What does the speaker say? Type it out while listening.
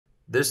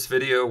This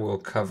video will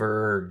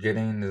cover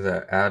getting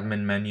the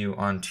admin menu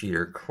onto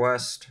your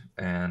Quest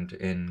and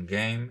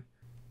in-game.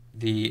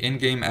 The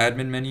in-game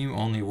admin menu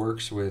only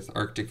works with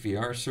Arctic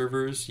VR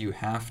servers. You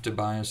have to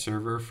buy a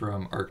server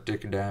from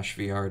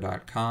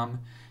arctic-vr.com.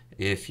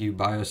 If you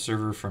buy a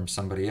server from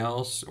somebody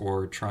else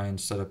or try and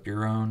set up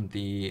your own,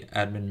 the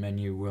admin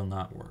menu will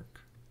not work.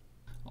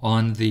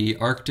 On the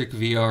Arctic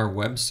VR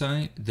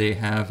website, they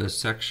have a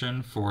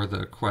section for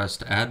the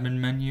Quest admin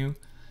menu.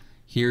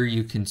 Here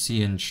you can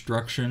see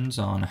instructions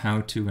on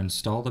how to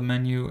install the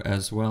menu,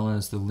 as well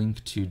as the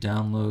link to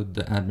download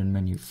the admin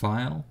menu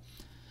file.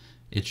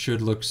 It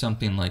should look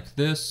something like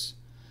this.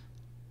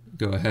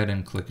 Go ahead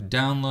and click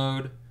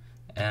download,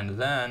 and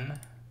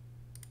then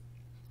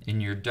in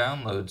your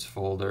downloads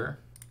folder,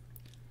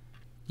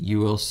 you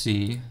will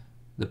see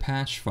the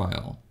patch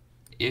file.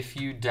 If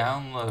you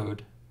download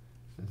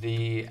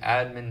the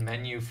admin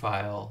menu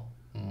file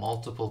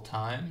multiple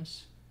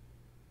times,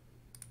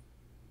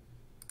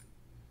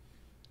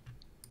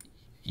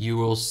 you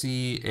will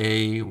see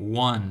a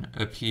 1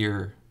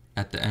 appear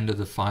at the end of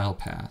the file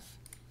path.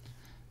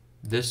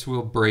 This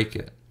will break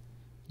it.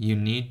 You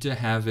need to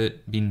have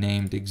it be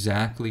named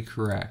exactly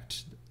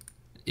correct.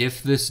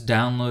 If this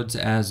downloads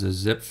as a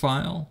zip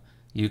file,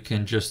 you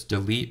can just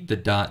delete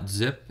the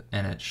 .zip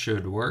and it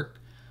should work,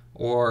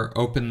 or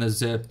open the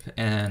zip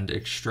and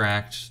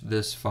extract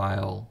this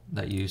file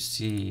that you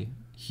see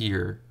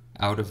here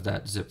out of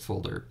that zip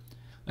folder.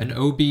 An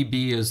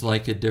OBB is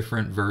like a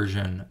different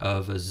version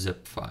of a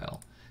zip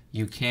file.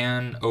 You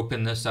can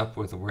open this up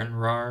with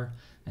WinRAR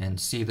and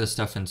see the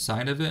stuff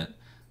inside of it,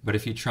 but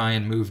if you try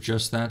and move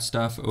just that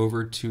stuff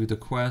over to the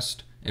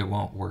Quest, it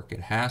won't work.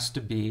 It has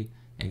to be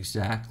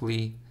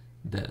exactly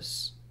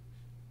this.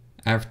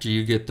 After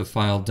you get the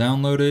file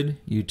downloaded,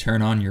 you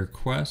turn on your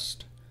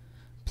Quest,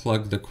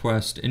 plug the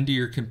Quest into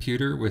your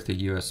computer with a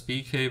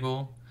USB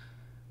cable.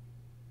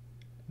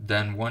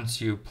 Then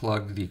once you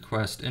plug the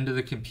Quest into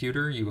the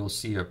computer, you will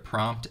see a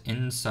prompt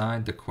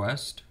inside the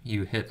Quest.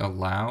 You hit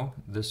allow.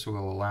 This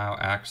will allow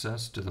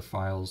access to the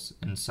files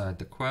inside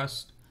the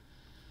Quest.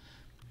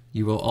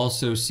 You will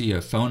also see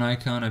a phone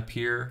icon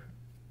appear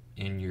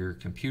in your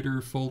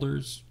computer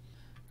folders.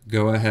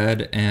 Go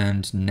ahead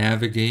and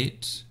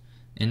navigate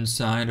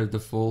inside of the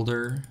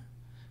folder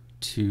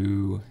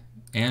to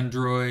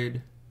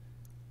Android,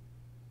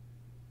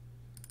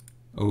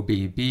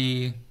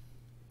 OBB,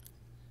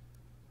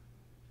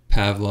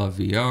 Pavlov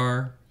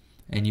VR,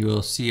 and you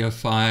will see a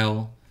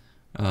file,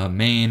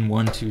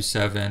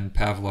 main127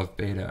 Pavlov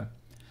beta.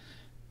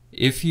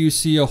 If you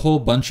see a whole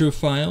bunch of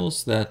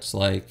files that's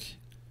like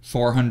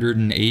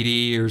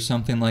 480 or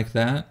something like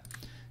that,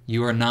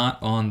 you are not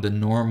on the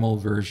normal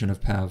version of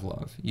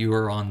Pavlov. You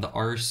are on the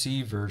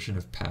RC version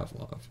of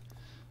Pavlov.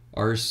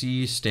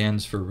 RC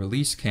stands for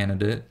Release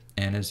Candidate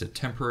and is a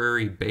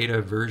temporary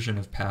beta version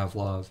of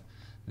Pavlov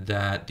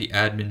that the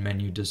admin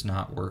menu does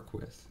not work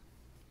with.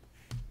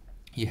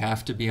 You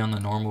have to be on the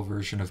normal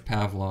version of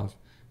Pavlov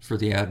for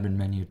the admin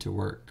menu to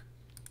work.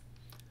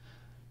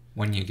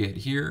 When you get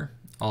here,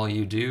 all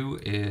you do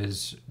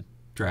is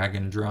drag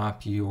and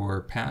drop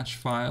your patch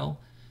file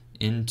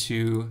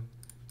into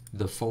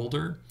the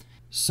folder.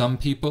 Some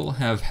people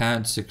have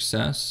had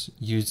success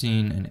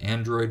using an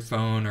Android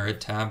phone or a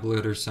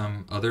tablet or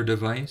some other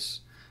device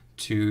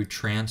to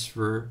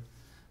transfer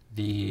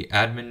the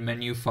admin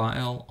menu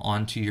file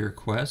onto your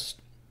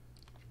Quest.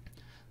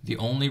 The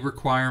only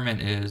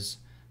requirement is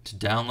to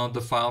download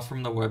the file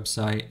from the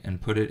website and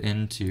put it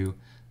into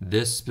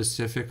this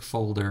specific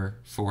folder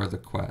for the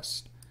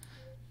Quest.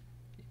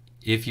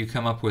 If you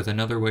come up with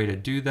another way to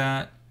do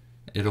that,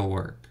 it'll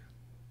work.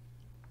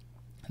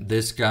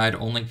 This guide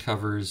only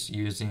covers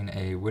using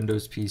a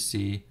Windows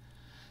PC.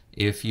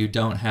 If you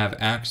don't have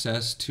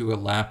access to a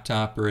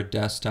laptop or a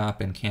desktop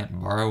and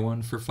can't borrow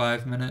one for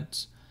 5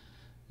 minutes,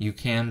 you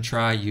can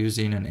try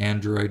using an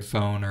Android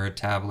phone or a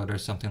tablet or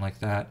something like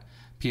that.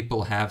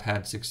 People have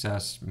had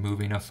success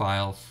moving a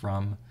file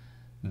from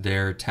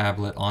their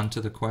tablet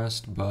onto the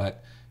Quest,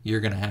 but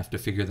you're going to have to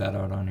figure that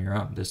out on your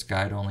own. This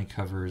guide only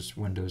covers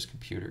Windows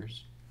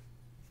computers.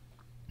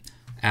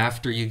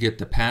 After you get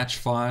the patch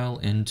file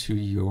into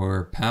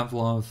your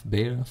Pavlov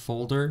beta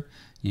folder,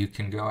 you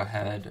can go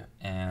ahead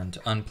and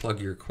unplug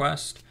your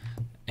Quest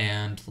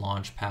and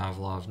launch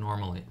Pavlov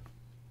normally.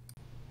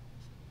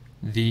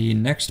 The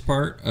next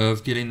part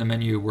of getting the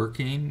menu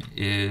working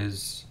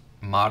is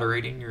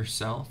moderating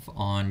yourself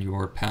on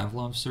your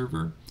Pavlov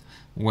server.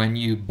 When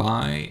you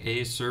buy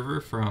a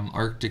server from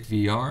Arctic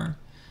VR,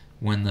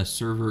 when the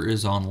server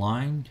is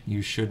online,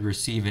 you should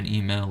receive an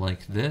email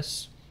like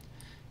this.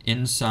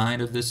 Inside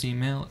of this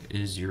email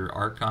is your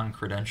Archon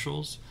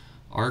credentials.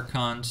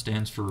 Archon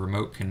stands for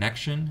remote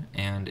connection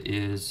and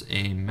is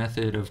a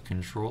method of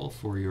control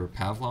for your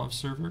Pavlov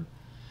server.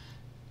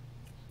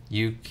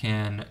 You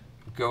can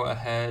go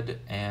ahead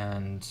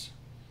and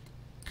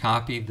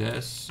copy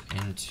this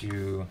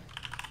into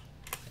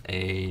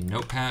a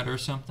notepad or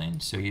something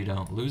so you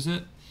don't lose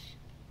it,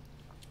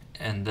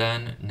 and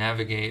then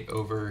navigate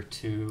over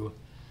to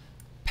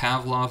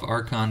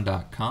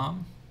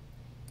pavlovarchon.com.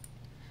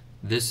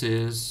 This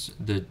is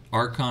the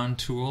Archon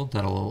tool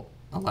that'll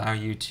allow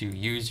you to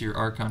use your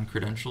Archon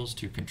credentials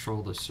to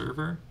control the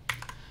server.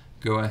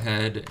 Go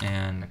ahead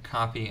and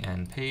copy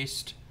and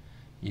paste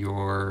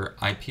your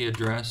IP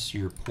address,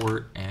 your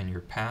port, and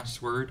your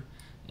password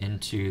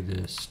into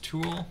this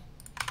tool.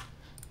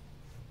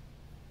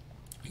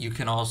 You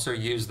can also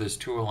use this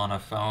tool on a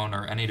phone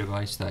or any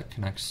device that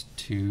connects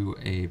to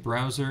a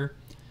browser.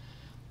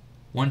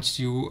 Once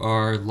you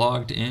are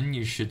logged in,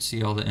 you should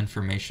see all the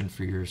information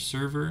for your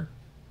server.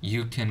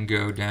 You can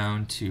go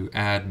down to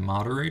Add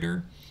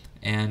Moderator,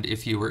 and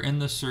if you were in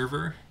the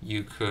server,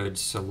 you could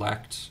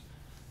select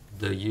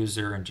the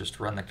user and just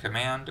run the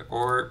command,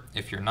 or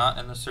if you're not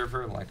in the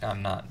server, like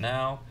I'm not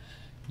now,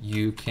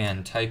 you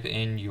can type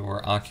in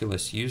your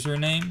Oculus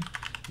username.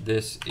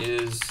 This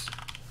is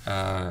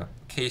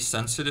case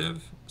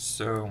sensitive,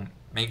 so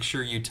make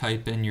sure you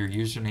type in your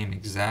username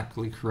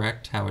exactly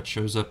correct, how it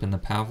shows up in the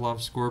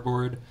Pavlov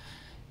scoreboard.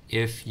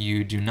 If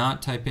you do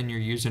not type in your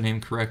username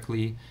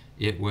correctly,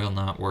 it will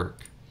not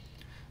work.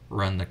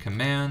 Run the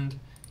command.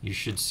 You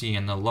should see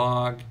in the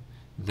log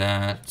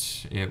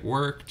that it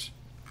worked.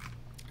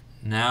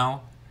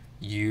 Now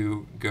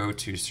you go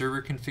to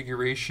server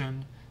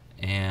configuration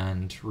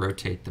and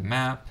rotate the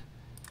map.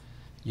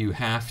 You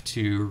have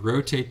to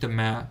rotate the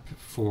map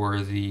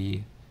for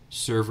the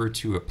server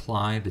to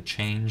apply the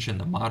change in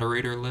the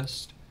moderator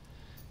list.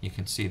 You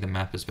can see the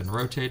map has been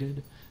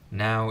rotated.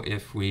 Now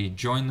if we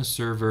join the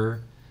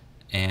server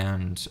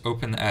and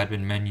open the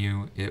admin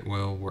menu, it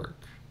will work.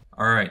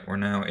 Alright, we're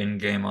now in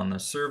game on the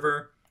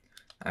server.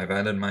 I've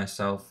added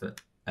myself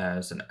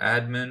as an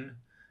admin,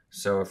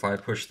 so if I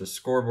push the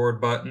scoreboard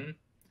button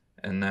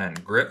and then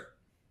grip,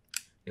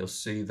 you'll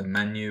see the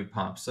menu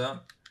pops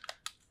up.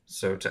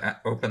 So to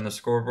open the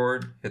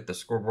scoreboard, hit the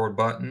scoreboard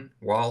button.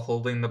 While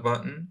holding the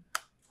button,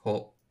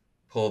 pull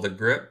the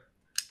grip,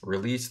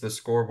 release the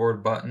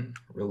scoreboard button,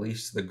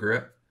 release the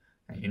grip,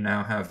 and you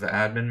now have the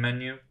admin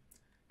menu.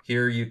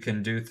 Here you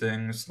can do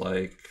things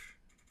like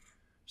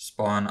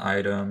spawn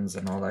items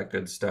and all that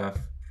good stuff.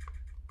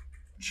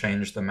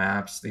 Change the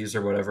maps. These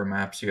are whatever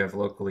maps you have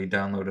locally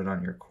downloaded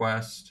on your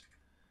Quest,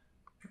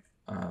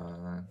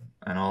 and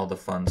all the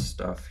fun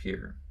stuff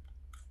here.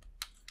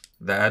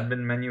 The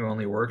admin menu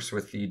only works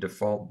with the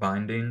default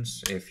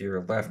bindings. If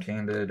you're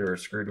left-handed or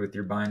screwed with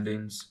your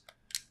bindings,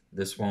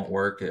 this won't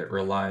work. It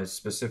relies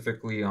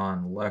specifically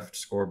on left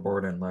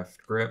scoreboard and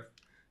left grip,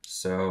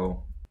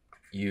 so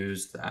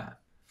use that.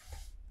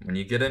 When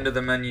you get into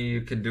the menu,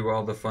 you can do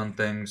all the fun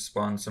things,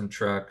 spawn some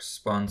trucks,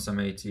 spawn some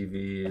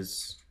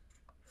ATVs,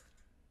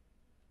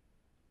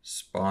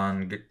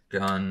 spawn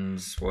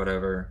guns,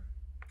 whatever.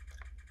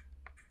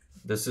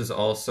 This is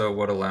also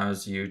what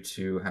allows you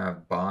to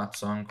have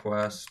bots on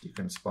Quest. You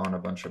can spawn a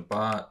bunch of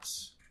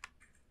bots.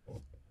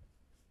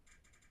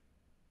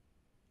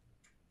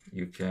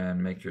 You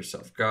can make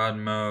yourself God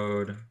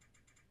mode.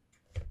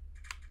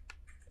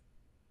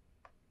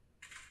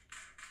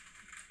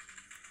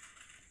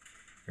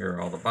 Here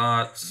are all the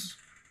bots.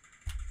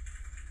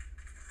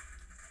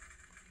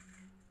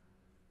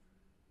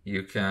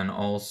 You can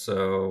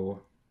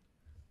also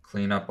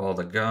clean up all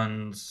the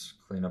guns,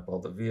 clean up all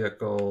the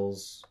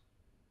vehicles,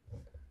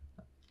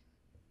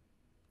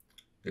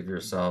 give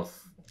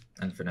yourself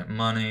infinite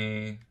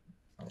money,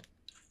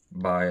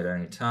 buy at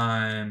any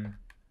time.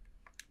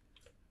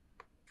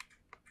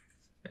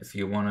 If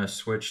you want to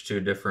switch to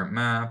a different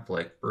map,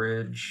 like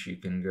Bridge, you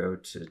can go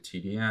to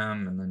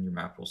TDM and then your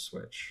map will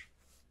switch.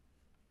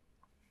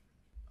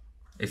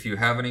 If you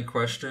have any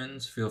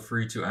questions, feel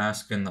free to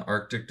ask in the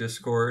Arctic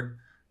Discord.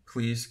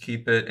 Please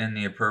keep it in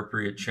the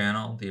appropriate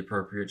channel. The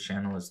appropriate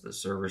channel is the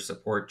server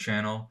support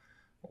channel,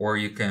 or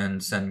you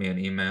can send me an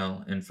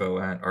email,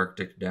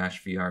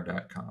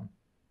 info@arctic-vr.com.